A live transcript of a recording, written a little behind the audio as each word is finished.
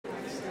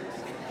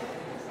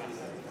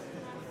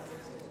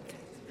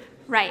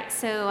Right.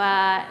 So,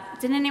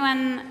 did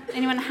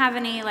anyone have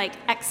any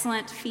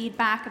excellent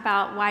feedback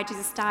about why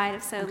Jesus died?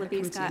 If so,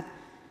 Libby's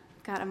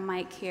got a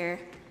mic here.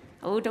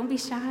 Oh, don't be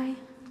shy.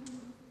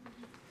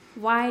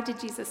 Why did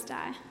Jesus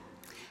die?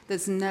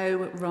 There's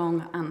no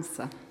wrong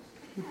answer.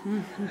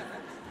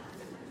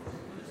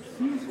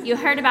 You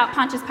heard about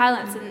Pontius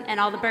Pilate and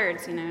all the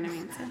birds, you know what I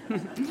mean?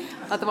 So.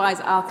 Otherwise,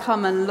 I'll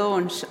come and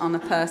launch on a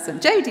person.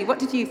 Jodie, what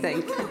did you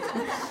think?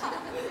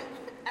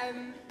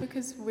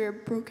 Because we're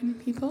broken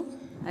people.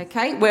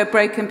 Okay, we're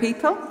broken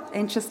people.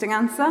 Interesting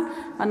answer.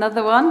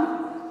 Another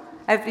one.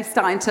 Everybody's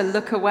starting to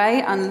look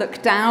away and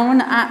look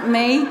down at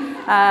me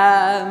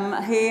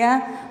here.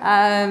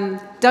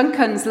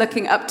 Duncan's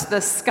looking up to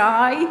the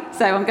sky.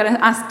 So I'm going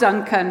to ask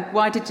Duncan,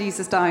 why did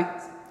Jesus die?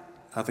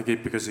 I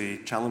think because he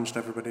challenged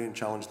everybody and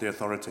challenged the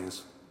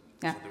authorities.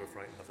 Yeah.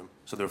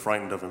 So they were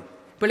frightened of him.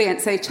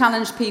 Brilliant. So he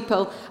challenged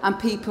people and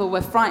people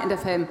were frightened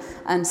of him,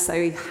 and so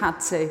he had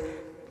to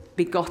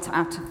be got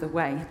out of the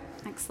way.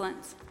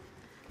 Excellent.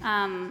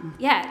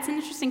 Yeah, it's an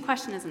interesting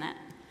question, isn't it?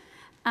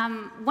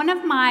 One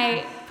of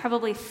my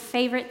probably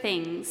favorite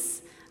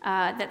things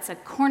that's a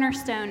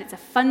cornerstone, it's a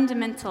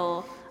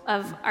fundamental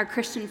of our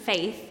Christian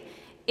faith,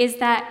 is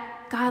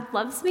that God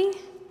loves me.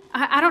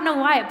 I don't know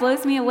why, it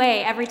blows me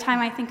away every time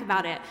I think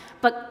about it,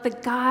 but the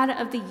God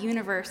of the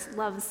universe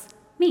loves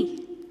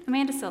me,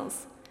 Amanda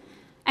Sills.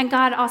 And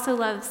God also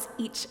loves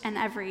each and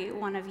every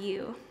one of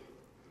you.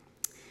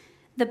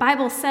 The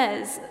Bible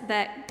says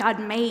that God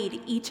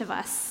made each of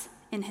us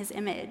in his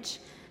image,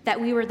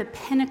 that we were the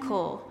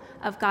pinnacle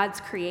of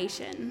God's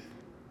creation.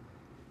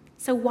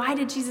 So why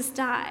did Jesus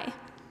die?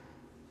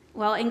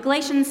 Well, in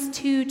Galatians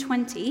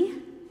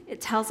 2:20, it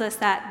tells us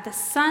that the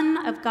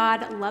Son of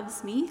God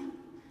loves me,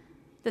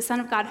 the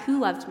Son of God who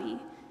loved me,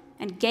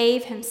 and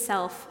gave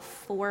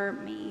himself for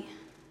me.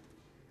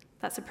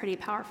 That's a pretty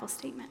powerful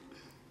statement.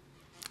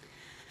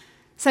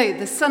 So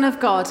the Son of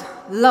God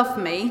loved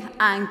me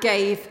and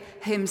gave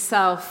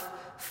himself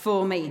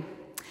for me.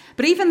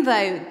 But even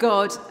though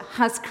God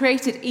has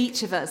created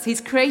each of us,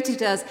 he's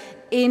created us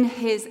in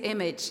his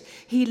image,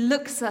 he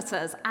looks at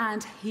us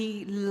and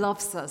he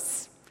loves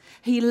us.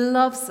 He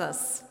loves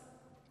us.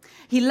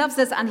 He loves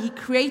us and he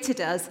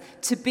created us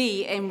to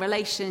be in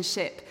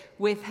relationship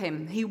with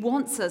him. He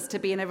wants us to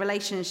be in a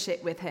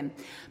relationship with him.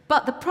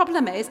 But the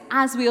problem is,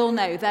 as we all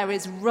know, there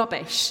is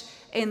rubbish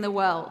in the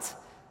world.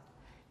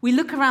 We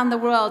look around the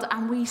world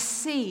and we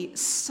see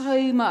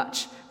so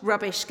much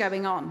rubbish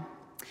going on.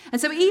 And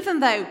so even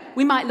though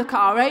we might look at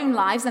our own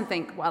lives and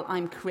think, well,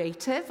 I'm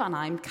creative and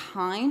I'm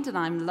kind and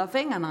I'm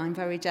loving and I'm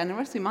very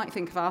generous, we might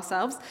think of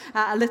ourselves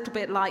a little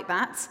bit like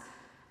that.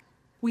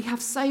 We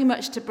have so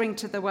much to bring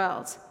to the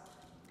world.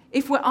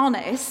 If we're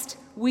honest,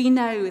 we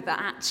know that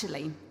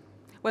actually,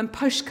 when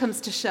push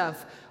comes to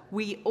shove,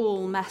 we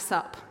all mess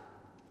up.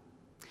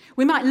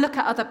 We might look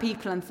at other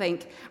people and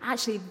think,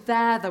 actually,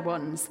 they're the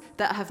ones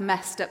that have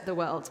messed up the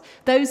world.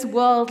 Those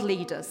world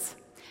leaders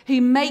who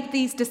make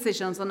these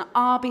decisions on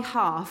our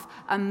behalf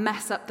and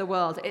mess up the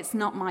world. It's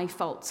not my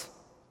fault.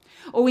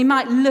 Or we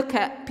might look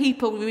at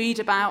people we read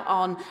about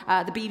on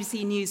the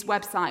BBC News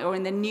website or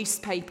in the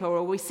newspaper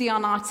or we see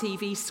on our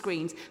TV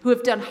screens who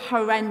have done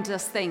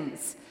horrendous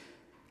things,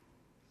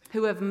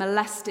 who have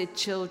molested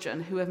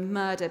children, who have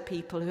murdered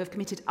people, who have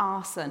committed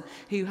arson,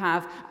 who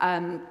have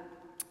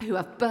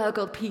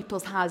burgled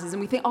people's houses. And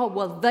we think, oh,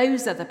 well,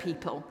 those are the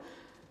people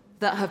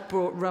that have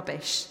brought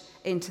rubbish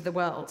into the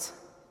world.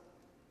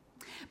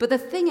 But the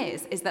thing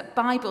is that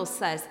the Bible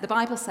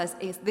says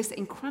is this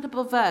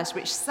incredible verse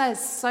which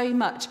says so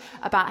much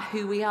about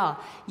who we are.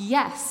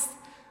 Yes,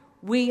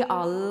 we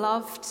are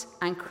loved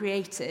and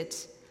created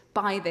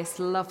by this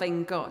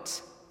loving God.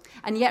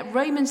 And yet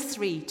Romans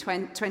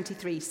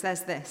 3:23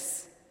 says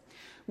this: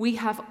 we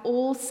have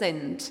all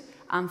sinned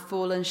and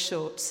fallen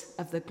short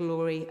of the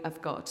glory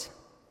of God.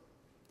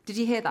 Did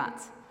you hear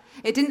that?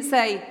 It didn't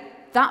say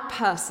that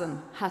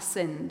person has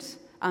sinned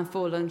and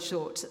fallen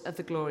short of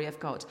the glory of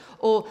God.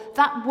 Or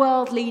that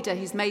world leader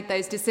who's made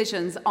those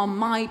decisions on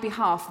my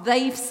behalf,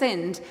 they've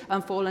sinned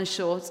and fallen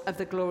short of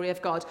the glory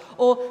of God.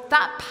 Or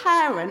that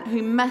parent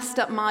who messed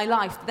up my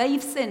life,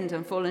 they've sinned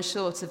and fallen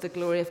short of the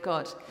glory of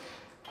God.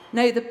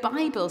 No, the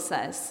Bible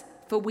says,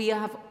 for we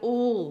have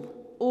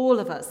all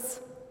of us,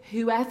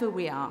 whoever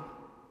we are,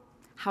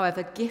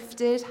 however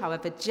gifted,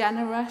 however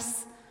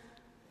generous,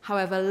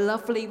 however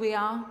lovely we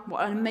are,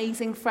 what an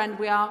amazing friend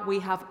we are, we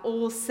have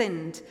all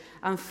sinned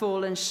and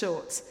fallen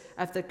short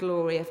of the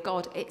glory of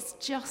God. It's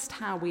just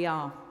how we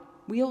are.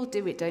 We all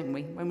do it, don't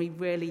we, when we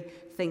really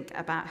think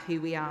about who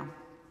we are.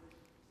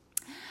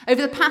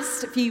 Over the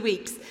past few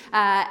weeks,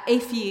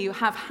 if you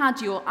have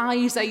had your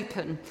eyes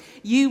open,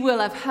 you will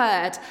have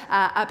heard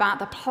about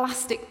the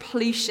plastic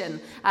pollution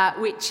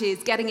which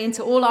is getting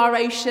into all our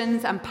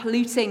oceans and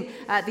polluting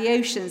the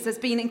oceans. There's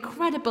been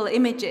incredible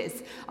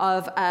images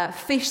of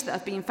fish that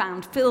have been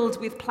found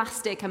filled with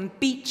plastic and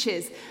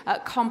beaches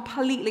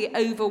completely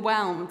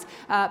overwhelmed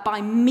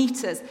by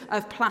meters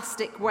of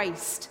plastic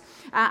waste.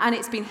 And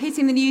it's been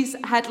hitting the news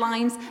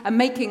headlines and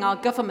making our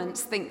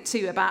governments think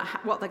too about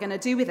what they're going to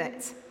do with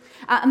it.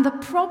 And the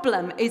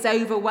problem is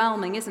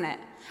overwhelming, isn't it?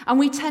 And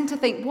we tend to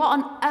think, what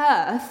on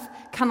earth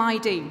can I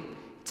do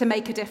to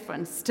make a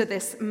difference to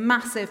this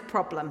massive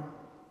problem?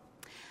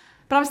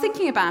 But I was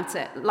thinking about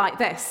it like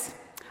this.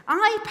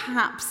 I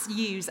perhaps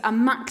use a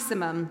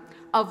maximum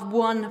of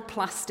 1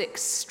 plastic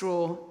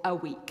straw a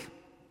week.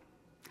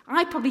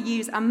 I probably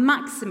use a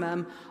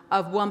maximum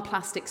of 1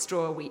 plastic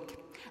straw a week.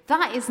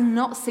 That is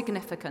not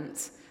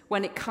significant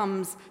when it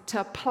comes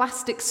to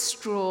plastic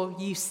straw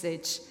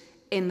usage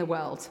in the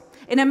world.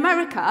 In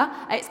America,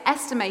 it's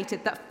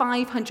estimated that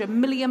 500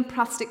 million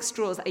plastic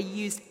straws are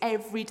used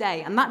every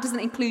day, and that doesn't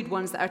include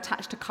ones that are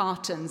attached to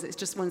cartons. It's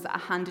just ones that are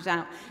handed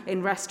out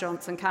in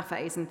restaurants and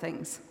cafes and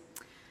things.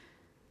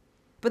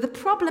 But the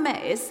problem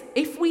is,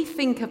 if we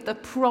think of the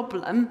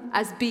problem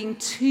as being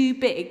too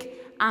big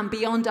and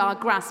beyond our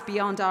grasp,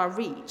 beyond our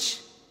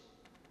reach,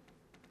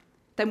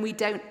 then we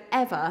don't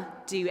ever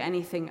do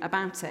anything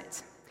about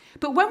it.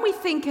 But when we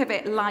think of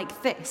it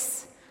like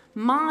this,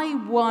 my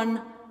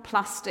 1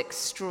 plastic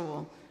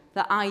straw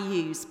that I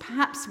use,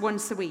 perhaps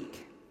once a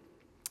week,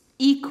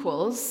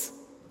 equals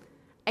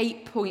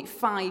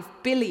 8.5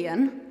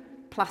 billion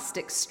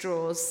plastic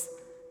straws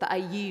that are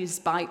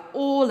used by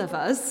all of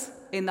us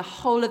in the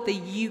whole of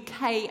the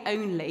UK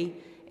only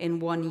in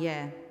 1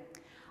 year.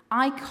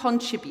 I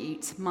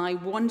contribute my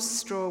 1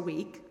 straw a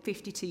week,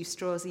 52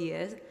 straws a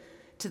year,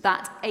 to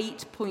that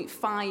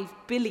 8.5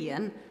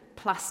 billion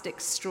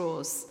plastic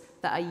straws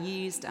that are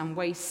used and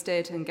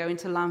wasted and go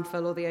into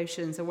landfill or the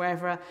oceans or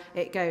wherever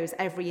it goes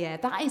every year.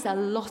 That is a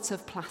lot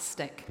of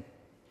plastic.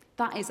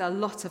 That is a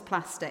lot of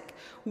plastic.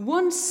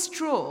 1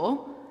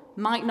 straw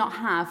might not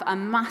have a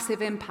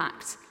massive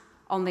impact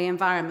on the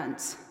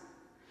environment,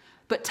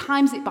 but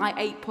times it by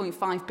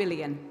 8.5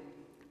 billion,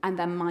 and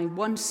then my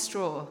 1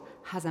 straw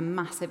has a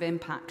massive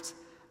impact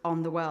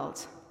on the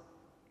world.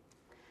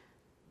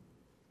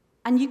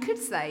 And you could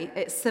say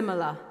it's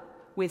similar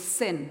with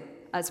sin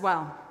as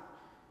well.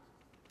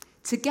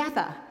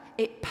 Together,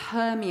 it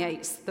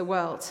permeates the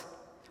world,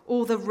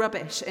 all the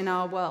rubbish in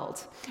our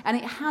world, and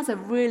it has a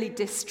really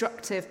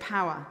destructive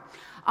power.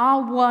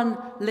 Our 1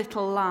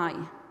 little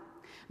lie,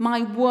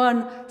 my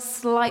 1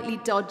 slightly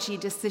dodgy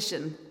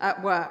decision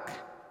at work,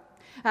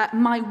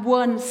 my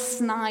 1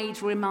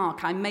 snide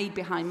remark I made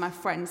behind my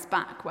friend's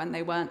back when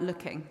they weren't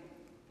looking,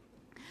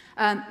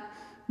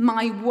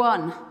 my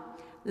 1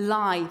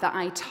 lie that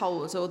I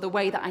told, or the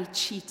way that I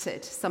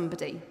cheated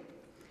somebody,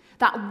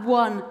 that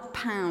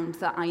 £1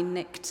 that I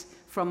nicked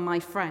from my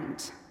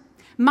friend.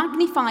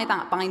 Magnify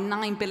that by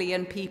 9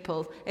 billion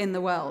people in the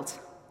world.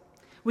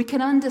 We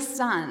can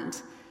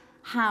understand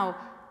how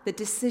the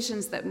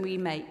decisions that we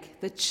make,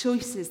 the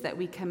choices that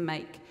we can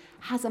make,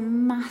 has a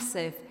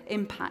massive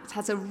impact,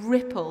 has a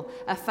ripple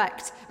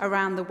effect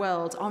around the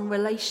world on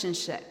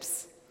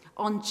relationships,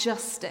 on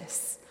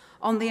justice,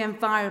 on the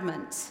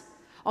environment,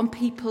 on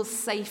people's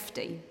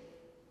safety.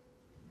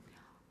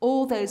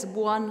 All those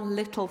 1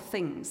 little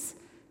things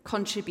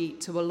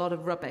contribute to a lot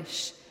of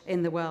rubbish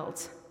in the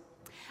world.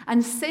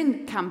 And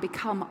sin can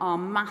become our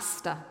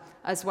master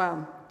as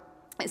well.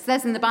 It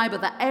says in the Bible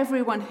that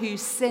everyone who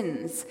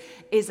sins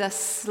is a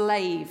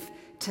slave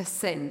to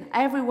sin.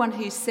 Everyone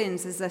who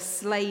sins is a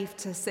slave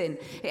to sin.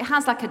 It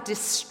has like a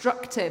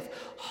destructive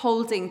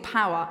holding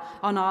power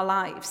on our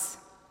lives.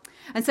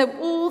 And so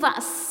all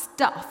that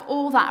stuff,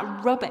 all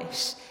that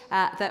rubbish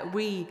that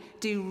we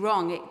do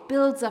wrong, it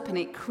builds up and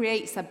it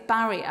creates a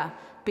barrier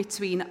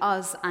between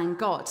us and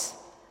God.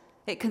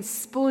 It can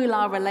spoil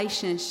our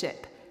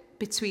relationship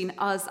between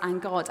us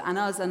and God and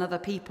us and other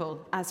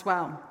people as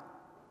well.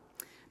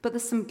 But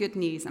there's some good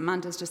news.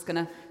 Amanda's just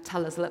going to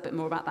tell us a little bit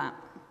more about that.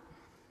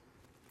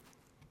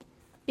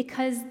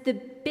 Because the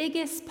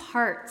biggest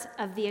part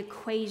of the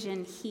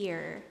equation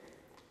here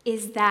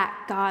is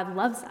that God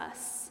loves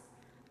us.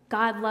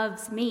 God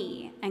loves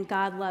me, and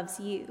God loves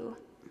you.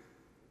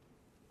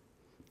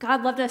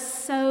 God loved us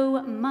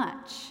so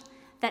much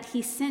that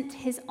he sent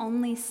his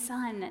only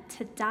son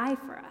to die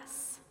for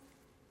us.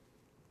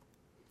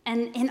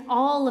 And in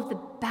all of the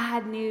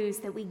bad news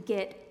that we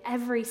get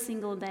every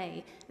single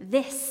day,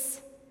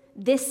 this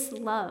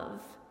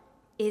love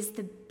is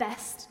the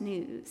best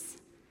news.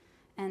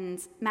 And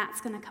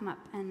Matt's going to come up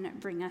and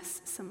bring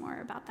us some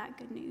more about that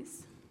good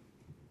news.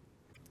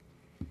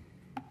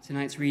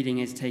 Tonight's reading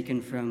is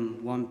taken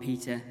from 1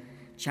 Peter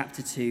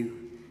chapter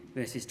 2,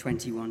 verses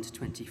 21 to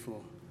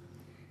 24.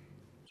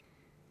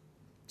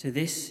 To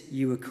this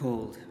you were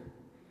called,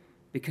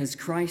 because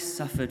Christ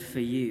suffered for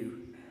you,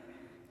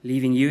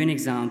 leaving you an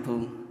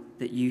example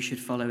that you should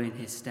follow in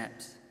his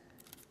steps.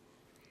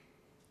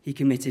 He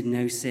committed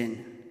no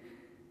sin,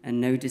 and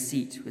no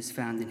deceit was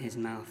found in his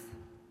mouth.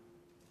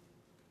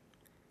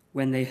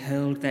 When they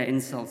hurled their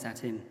insults at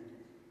him,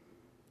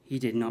 he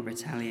did not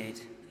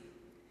retaliate.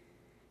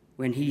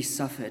 When he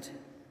suffered,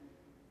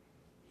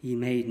 he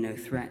made no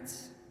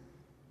threats.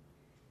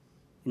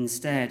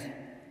 Instead,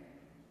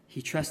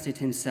 he trusted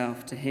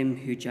himself to him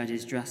who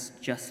judges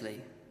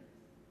justly.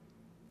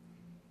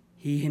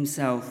 He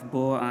himself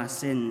bore our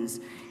sins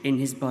in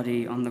his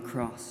body on the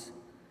cross,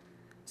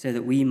 so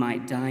that we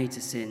might die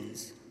to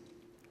sins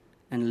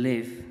and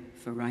live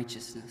for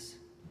righteousness.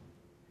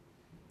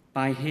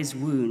 By his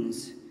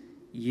wounds,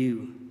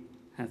 you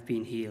have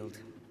been healed.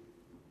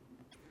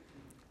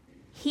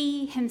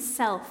 He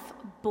himself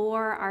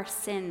bore our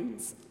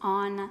sins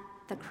on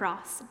the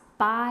cross.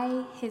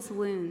 By his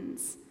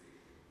wounds,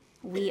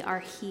 we are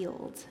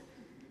healed.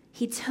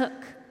 He took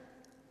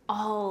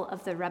all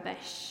of the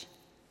rubbish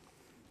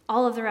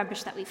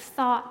that we've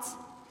thought,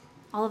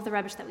 all of the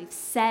rubbish that we've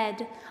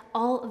said,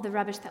 all of the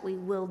rubbish that we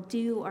will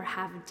do or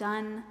have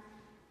done.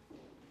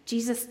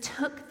 Jesus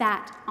took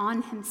that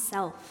on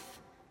himself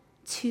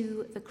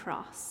to the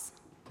cross.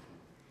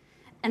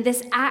 And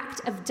this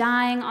act of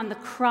dying on the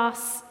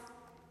cross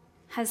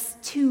has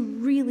two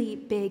really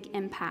big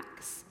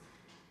impacts.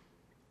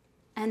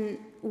 And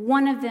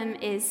one of them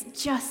is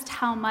just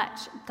how much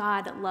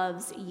God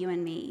loves you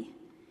and me.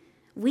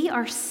 We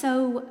are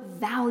so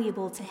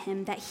valuable to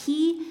him that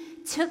he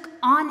took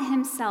on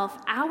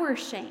himself our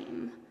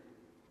shame,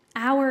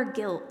 our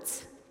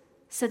guilt,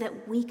 so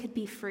that we could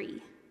be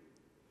free.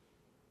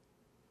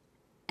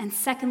 And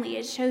secondly,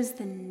 it shows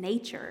the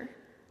nature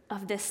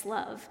of this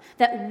love,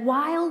 that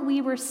while we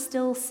were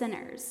still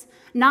sinners,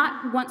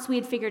 not once we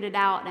had figured it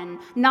out and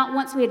not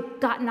once we had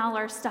gotten all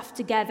our stuff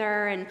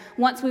together and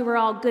once we were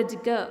all good to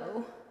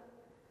go,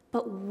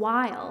 but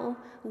while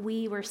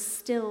we were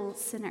still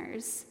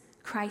sinners,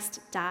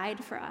 Christ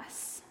died for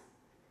us.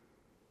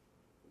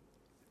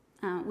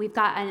 We've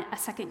got a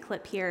second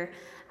clip here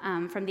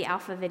from the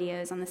Alpha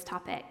videos on this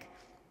topic.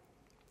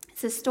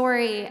 It's a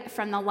story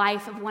from the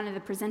life of one of the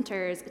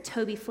presenters,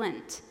 Toby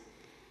Flint.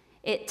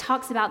 It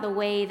talks about the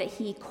way that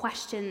he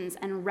questions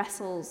and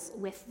wrestles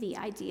with the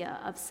idea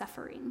of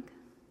suffering.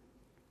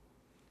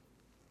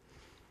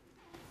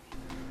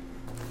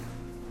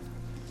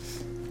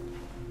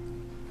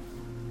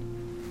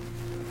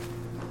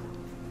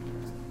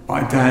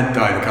 My dad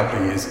died a couple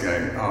of years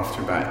ago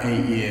after about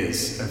 8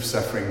 years of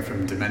suffering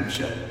from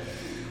dementia.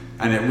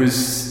 And it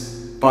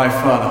was by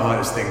far the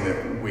hardest thing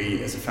that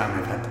we as a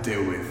family have had to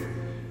deal with.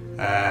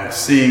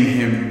 Seeing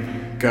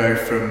him go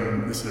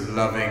from the sort of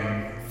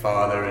loving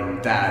father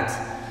and dad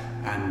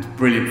and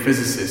brilliant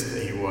physicist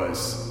that he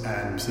was,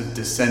 and sort of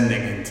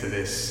descending into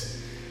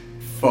this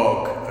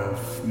fog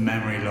of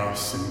memory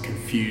loss and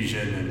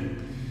confusion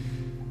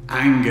and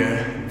anger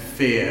and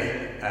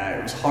fear.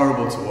 It was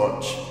horrible to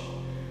watch.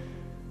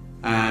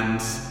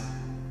 And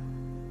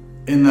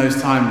in those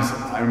times,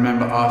 I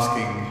remember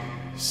asking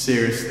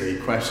seriously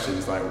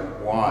questions like,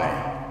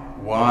 why?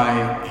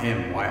 Why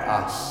him? Why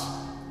us?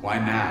 Why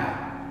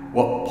now?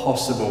 What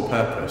possible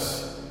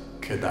purpose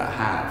could that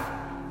have?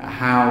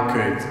 How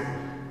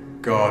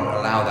could God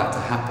allow that to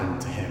happen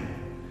to him?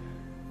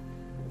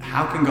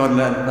 How can God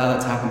allow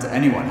that to happen to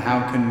anyone?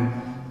 How can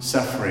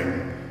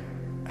suffering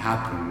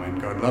happen when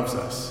God loves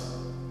us?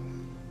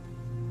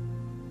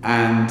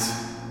 And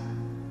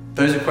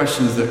those are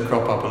questions that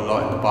crop up a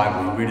lot in the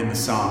Bible. You read in the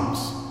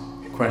Psalms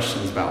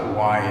questions about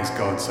why is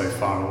God so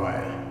far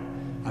away?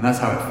 And that's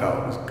how it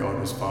felt, was God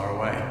was far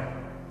away.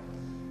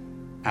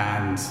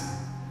 And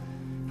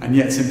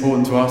yet it's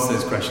important to ask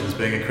those questions.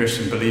 Being a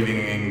Christian, believing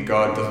in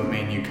God doesn't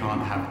mean you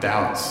can't have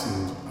doubts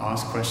and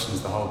ask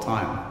questions the whole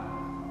time.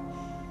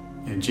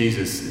 You know,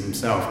 Jesus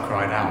himself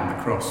cried out on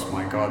the cross,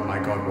 my God,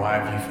 why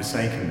have you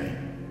forsaken me?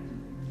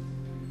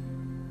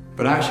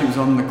 But actually it was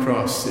on the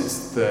cross,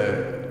 it's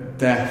the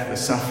death, the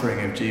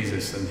suffering of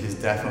Jesus and his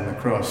death on the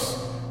cross,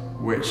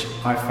 which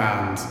I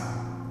found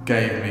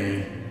gave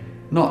me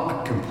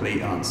not a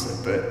complete answer,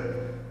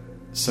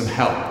 but some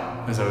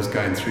help as I was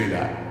going through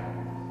that.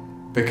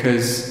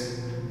 Because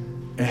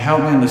it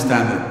helped me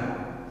understand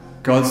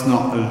that God's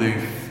not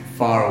aloof,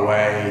 far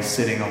away,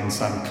 sitting on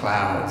some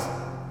cloud,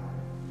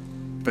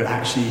 but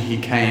actually he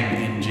came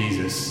in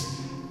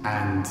Jesus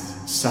and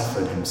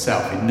suffered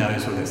himself. He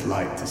knows what it's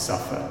like to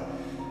suffer,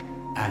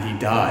 and he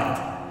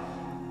died.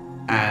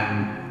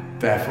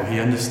 And therefore he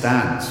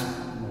understands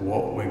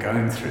what we're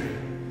going through.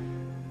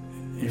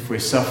 If we're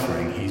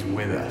suffering, he's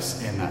with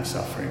us in that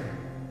suffering.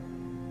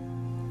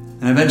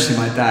 And eventually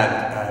my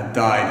dad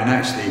died, and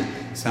actually,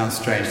 it sounds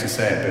strange to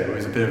say it, but it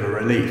was a bit of a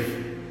relief.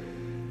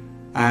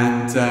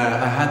 And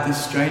I had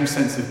this strange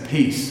sense of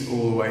peace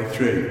all the way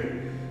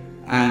through.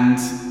 And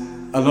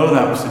a lot of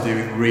that was to do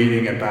with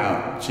reading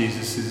about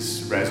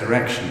Jesus'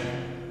 resurrection.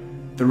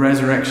 The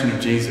resurrection of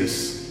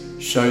Jesus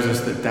shows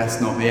us that death's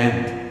not the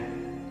end.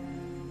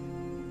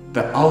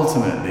 That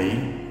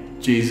ultimately,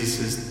 Jesus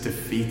has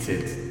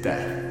defeated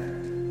death.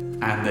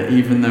 And that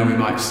even though we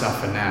might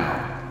suffer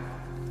now,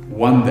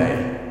 one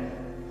day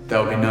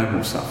there'll be no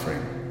more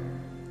suffering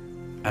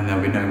and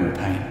there'll be no more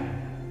pain.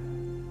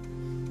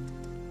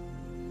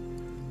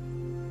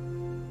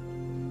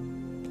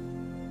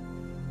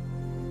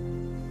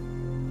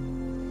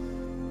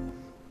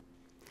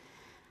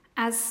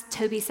 As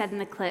Toby said in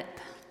the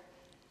clip,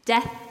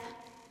 death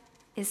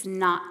is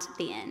not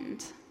the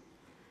end.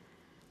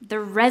 The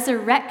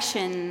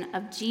resurrection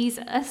of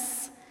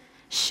Jesus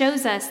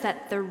shows us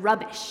that the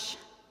rubbish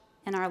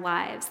in our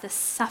lives, the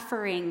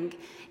suffering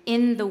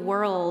in the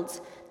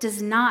world,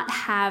 does not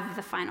have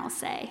the final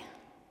say.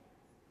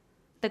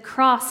 The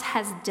cross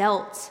has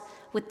dealt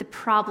with the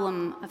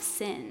problem of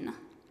sin.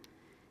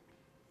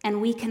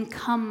 And we can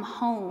come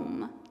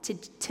home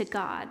to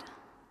God.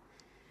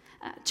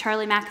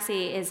 Charlie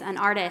Mackesy is an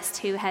artist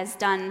who has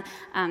done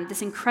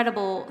this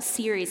incredible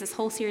series, this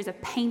whole series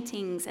of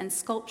paintings and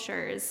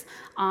sculptures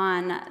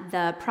on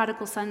the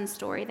prodigal son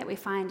story that we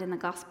find in the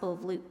Gospel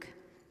of Luke.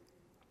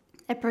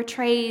 It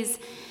portrays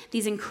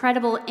these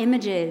incredible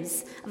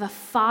images of a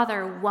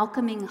father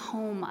welcoming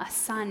home a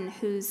son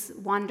who's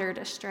wandered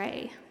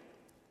astray.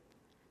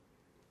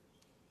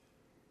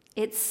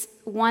 It's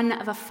one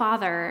of a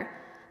father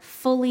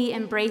fully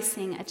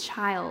embracing a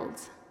child,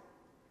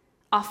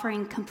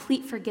 offering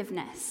complete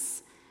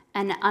forgiveness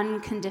and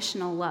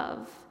unconditional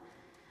love.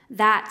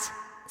 That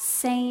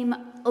same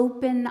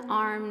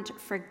open-armed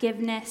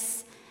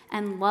forgiveness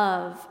and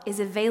love is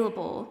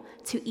available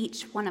to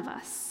each one of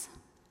us.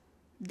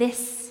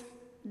 This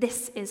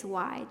is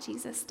why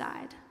Jesus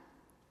died.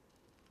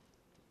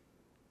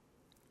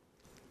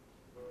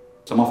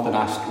 So I'm often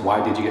asked,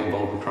 why did you get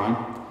involved with crime?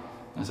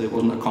 I say it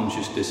wasn't a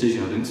conscious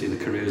decision. I didn't see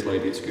the careers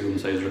lady at school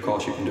and say, there's a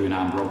course you can do in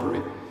armed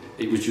robbery.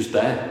 It was just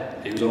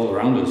there. It was all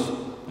around us.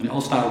 And it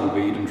all started with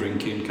weed and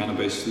drinking,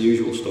 cannabis, the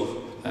usual stuff.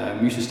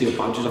 We used to steal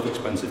badges off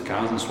expensive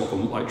cars and swap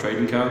them up like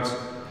trading cards.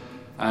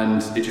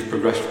 And it just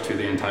progressed through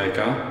the entire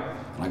car.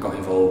 And I got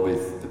involved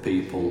with the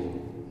people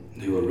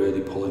who were really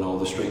pulling all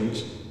the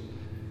strings.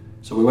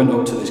 So we went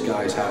up to this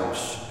guy's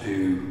house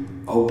who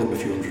owed them a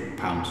few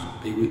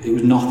 £100. It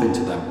was nothing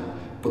to them.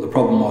 But the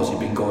problem was he'd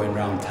been going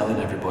around telling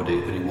everybody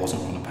that he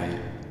wasn't going to pay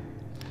it.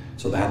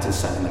 So they had to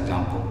set an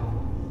example.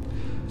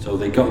 So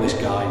they got this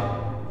guy,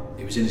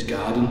 he was in his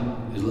garden,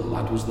 his little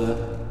lad was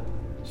there.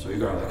 So he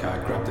got out of the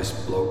car, grabbed this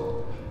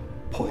bloke,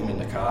 put him in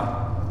the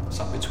car,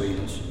 sat between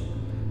us.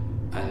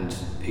 And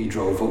he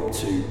drove up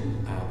to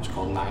what's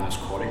called Niners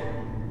Quarry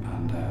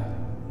and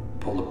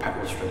pulled a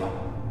petrol string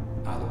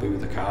out of the boot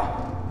of the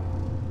car,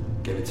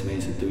 gave it to me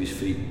and said, do his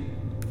feet.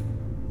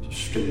 So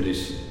stringed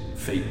his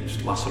feet,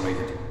 just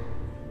lacerated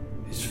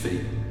his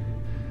feet.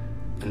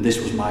 And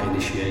this was my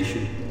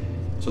initiation.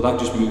 So that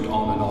just moved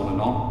on and on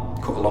and on.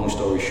 Cut a long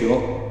story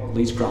short,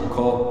 Leeds Crown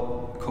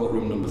Court,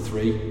 courtroom number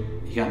 3,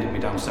 he handed me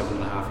down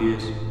 7.5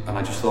 years. And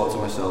I just thought to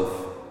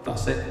myself,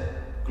 that's it,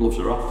 gloves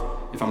are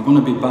off. If I'm going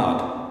to be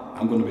bad,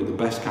 I'm going to be the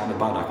best kind of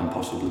bad I can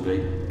possibly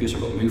be, because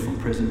I've got to move from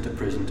prison to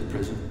prison to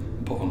prison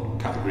and put on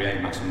category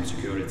A maximum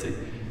security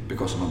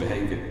because of my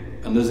behaviour.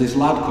 And there's this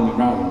lad coming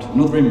round,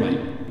 another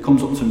inmate, he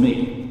comes up to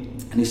me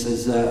and he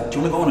says, do you want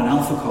to go on an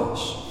alpha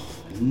course?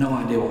 I had no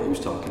idea what he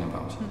was talking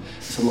about. I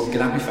said, look,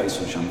 get out my face,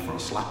 sunshine, before I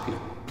slap you.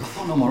 But I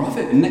thought no more of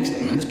it. And next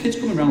thing, this kid's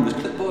coming around with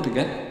his clipboard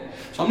again.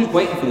 So I'm just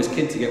waiting for this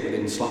kid to get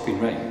within slapping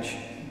range.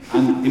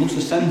 And he must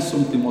have sensed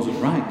something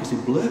wasn't right, because he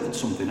blurted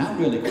something out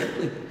really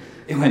quickly.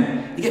 He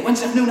went, you get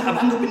Wednesday afternoon at a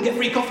bang up and you get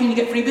free coffee and you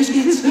get free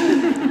biscuits.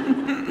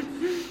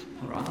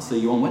 All right, I'll see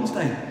you on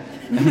Wednesday.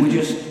 And we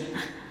just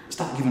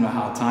started giving her a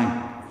hard time,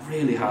 a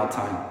really hard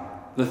time.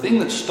 The thing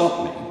that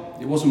stopped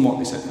me, it wasn't what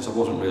they said, because I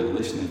wasn't really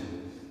listening,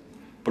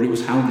 but it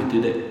was how they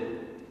did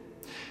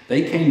it.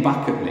 They came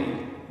back at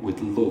me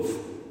with love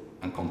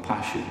and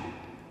compassion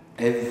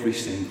every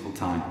single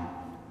time.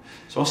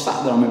 So I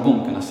sat there on my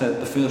bunk and I said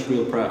the first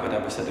real prayer I'd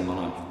ever said in my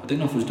life. I didn't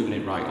know if I was doing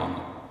it right or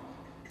not.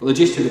 But the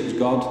gist of it was,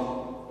 God,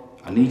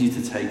 I need you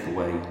to take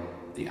away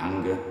the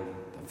anger,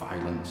 the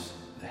violence,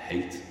 the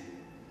hate.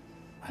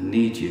 I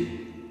need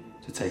you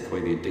to take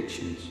away the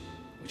addictions,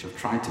 which I've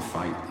tried to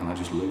fight and I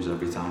just lose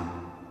every time.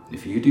 And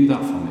if you do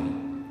that for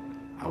me,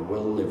 I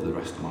will live the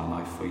rest of my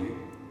life for you.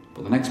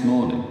 But the next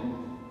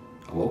morning,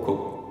 I woke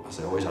up, as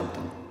I always had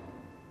done.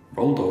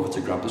 Rolled over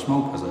to grab the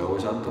smoke, as I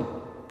always had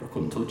done, but I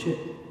couldn't touch it.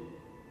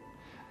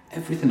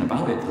 Everything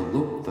about it, the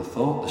look, the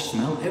thought, the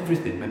smell,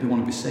 everything made me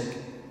want to be sick.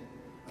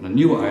 And I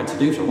knew what I had to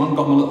do, so I went and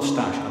got my little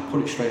stash and I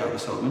put it straight out the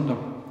cell window.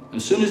 And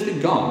as soon as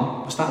they'd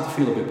gone, I started to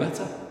feel a bit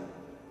better.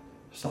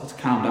 I started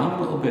to calm down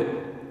a little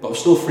bit, but I was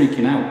still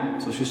freaking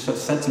out. So I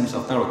just said to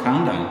myself, Daryl,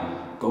 calm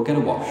down, go get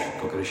a wash,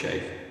 go get a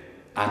shave.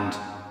 And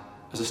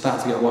as I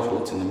started to get a wash, I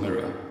looked in the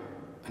mirror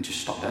and just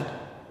stopped dead.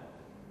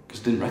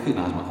 Because I didn't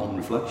recognise my own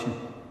reflection.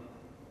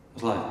 I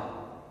was like,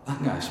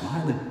 that guy's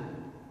smiling.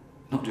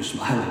 Not just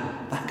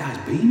smiling, that guy's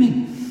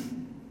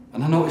beaming.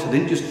 And I noticed I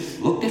didn't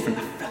just look different,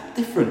 I felt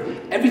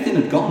different. Everything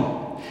had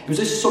gone. It was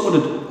as if someone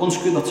had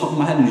unscrewed the top of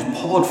my head and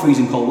just poured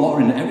freezing cold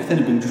water in it. Everything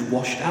had been just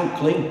washed out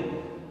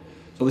clean.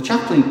 So the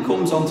chaplain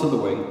comes onto the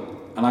wing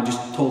and I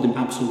just told him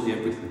absolutely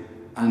everything.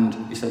 And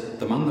he said,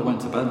 the man that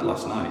went to bed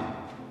last night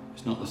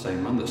is not the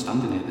same man that's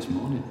standing here this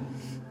morning.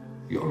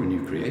 You're a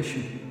new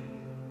creation.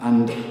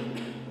 And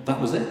that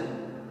was it.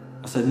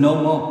 I said,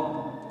 no more.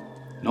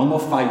 No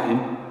more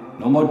fighting,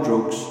 no more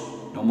drugs,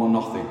 no more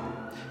nothing.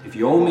 If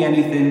you owe me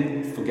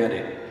anything, forget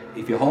it.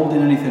 If you're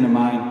holding anything of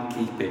mine,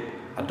 keep it.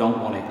 I don't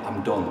want it,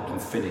 I'm done, I'm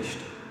finished.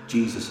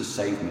 Jesus has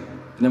saved me.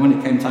 And then when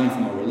it came time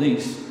for my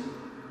release,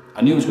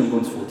 I knew I was going to go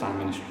into full-time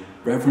ministry.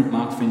 Reverend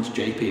Mark Finch,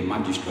 JP, a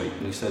magistrate,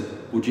 and he said,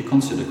 would you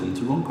consider coming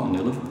to Runcorn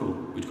near Liverpool?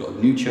 We've got a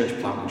new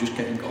church plant, we're just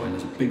getting going,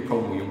 there's a big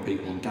problem with young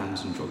people and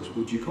gangs and drugs,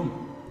 would you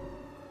come?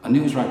 I knew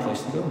it was the right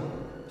place to go.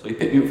 So he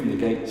picked me up from the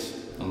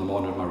gates on the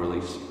morning of my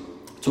release.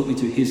 took me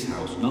to his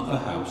house, not her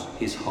house,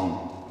 his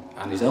home.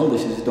 And his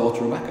eldest is his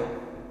daughter Rebecca,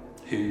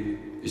 who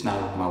is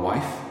now my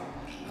wife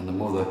and the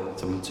mother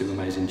to my two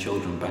amazing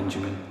children,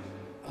 Benjamin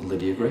and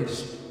Lydia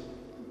Grace.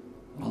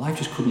 My life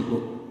just couldn't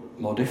look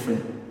more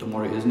different than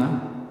what it is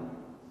now.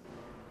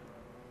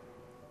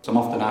 So I'm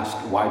often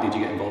asked, why did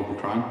you get involved with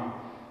crime?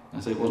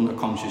 And I say it wasn't a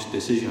conscious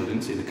decision. I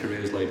didn't see the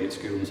careers lady at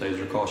school and say, is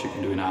there a course you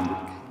can do in Amber?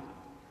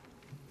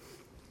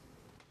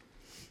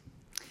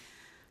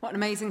 What an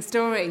amazing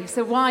story.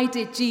 So why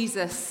did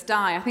Jesus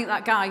die? I think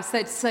that guy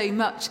said so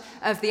much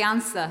of the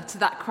answer to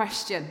that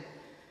question.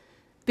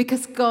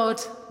 Because God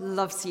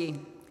loves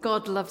you.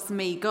 God loves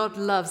me. God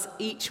loves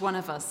each one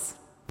of us.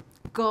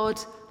 God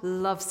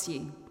loves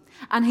you.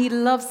 And he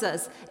loves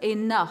us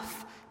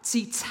enough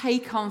to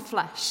take on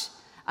flesh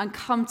and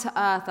come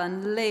to earth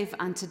and live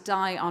and to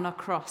die on a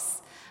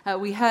cross.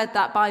 We heard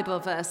that Bible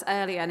verse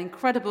earlier, an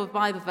incredible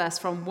Bible verse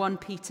from 1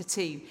 Peter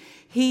 2.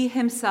 He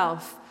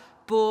himself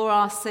bore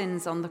our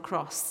sins on the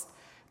cross.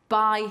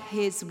 By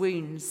his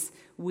wounds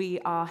we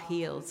are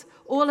healed.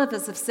 All of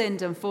us have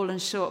sinned and fallen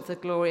short of the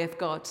glory of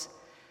God.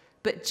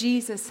 But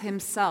Jesus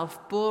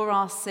himself bore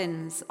our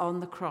sins on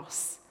the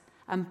cross.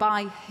 And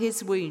by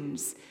his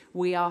wounds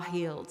we are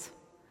healed.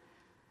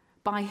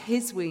 By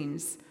his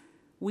wounds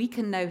we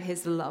can know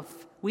his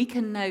love. We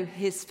can know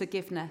his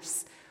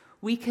forgiveness.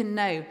 We can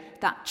know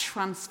that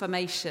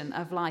transformation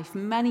of life.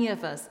 Many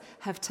of us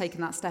have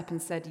taken that step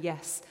and said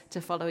yes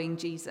to following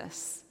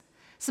Jesus.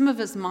 Some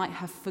of us might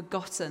have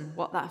forgotten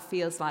what that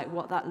feels like,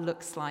 what that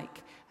looks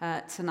like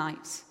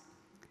tonight.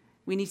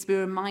 We need to be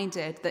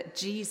reminded that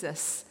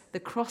Jesus, the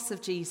cross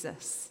of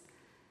Jesus,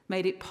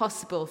 made it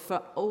possible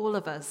for all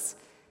of us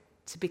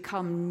to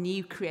become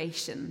new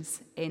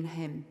creations in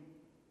him.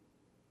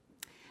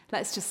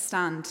 Let's just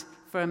stand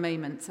for a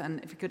moment,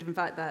 and if we could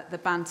invite the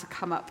band to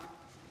come up.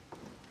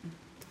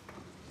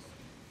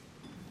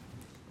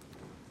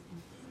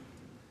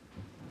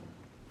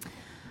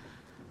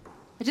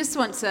 I just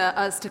want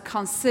us to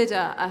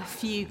consider a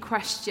few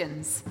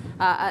questions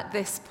at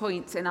this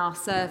point in our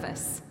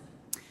service.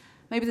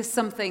 Maybe there's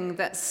something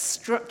that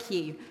struck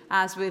you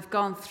as we've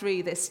gone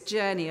through this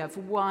journey of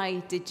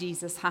why did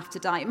Jesus have to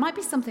die? It might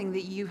be something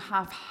that you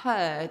have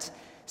heard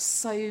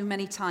so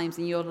many times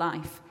in your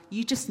life.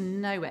 You just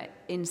know it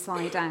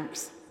inside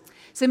out.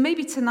 So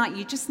maybe tonight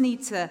you just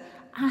need to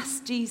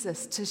ask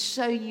Jesus to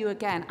show you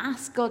again,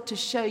 ask God to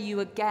show you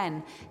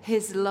again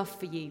his love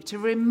for you, to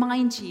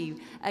remind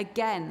you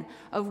again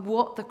of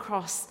what the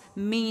cross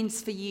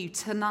means for you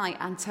tonight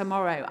and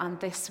tomorrow and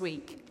this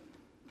week.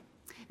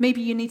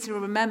 Maybe you need to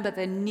remember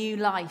the new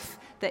life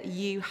that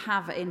you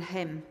have in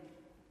him.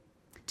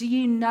 Do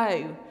you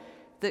know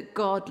that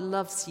God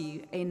loves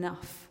you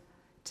enough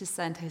to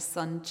send his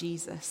son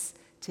Jesus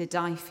to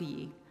die for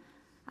you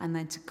and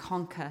then to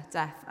conquer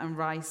death and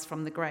rise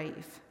from the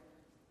grave?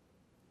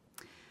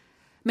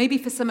 Maybe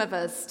for some of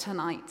us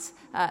tonight,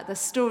 the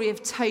story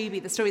of Toby,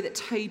 the story that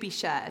Toby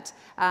shared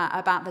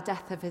about the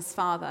death of his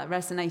father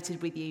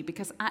resonated with you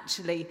because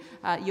actually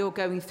you're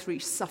going through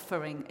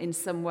suffering in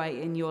some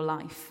way in your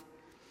life.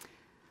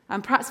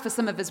 And perhaps for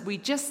some of us, we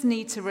just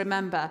need to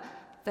remember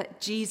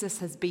that Jesus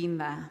has been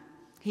there.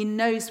 He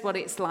knows what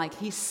it's like.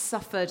 He's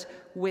suffered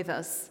with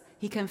us.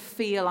 He can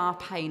feel our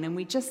pain. And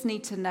we just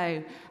need to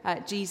know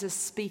Jesus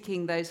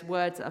speaking those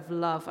words of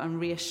love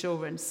and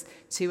reassurance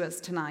to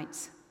us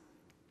tonight.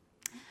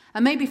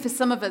 And maybe for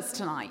some of us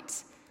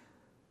tonight,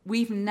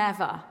 we've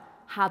never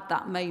had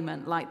that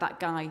moment like that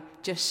guy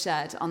just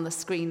shared on the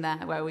screen there,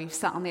 where we've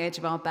sat on the edge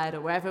of our bed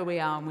or wherever we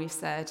are and we've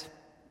said,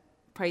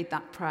 prayed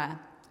that prayer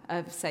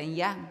of saying,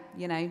 yeah,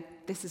 you know,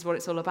 this is what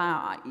it's all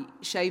about.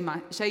 Show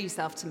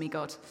yourself to me,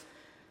 God.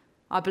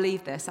 I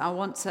believe this. I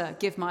want to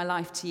give my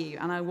life to you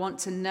and I want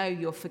to know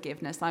your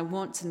forgiveness. I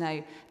want to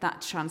know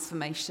that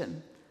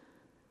transformation.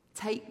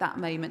 Take that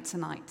moment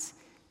tonight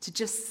to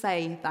just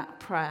say that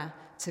prayer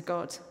to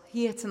God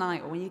here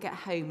tonight or when you get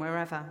home,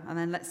 wherever, and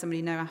then let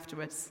somebody know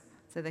afterwards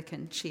so they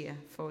can cheer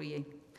for you.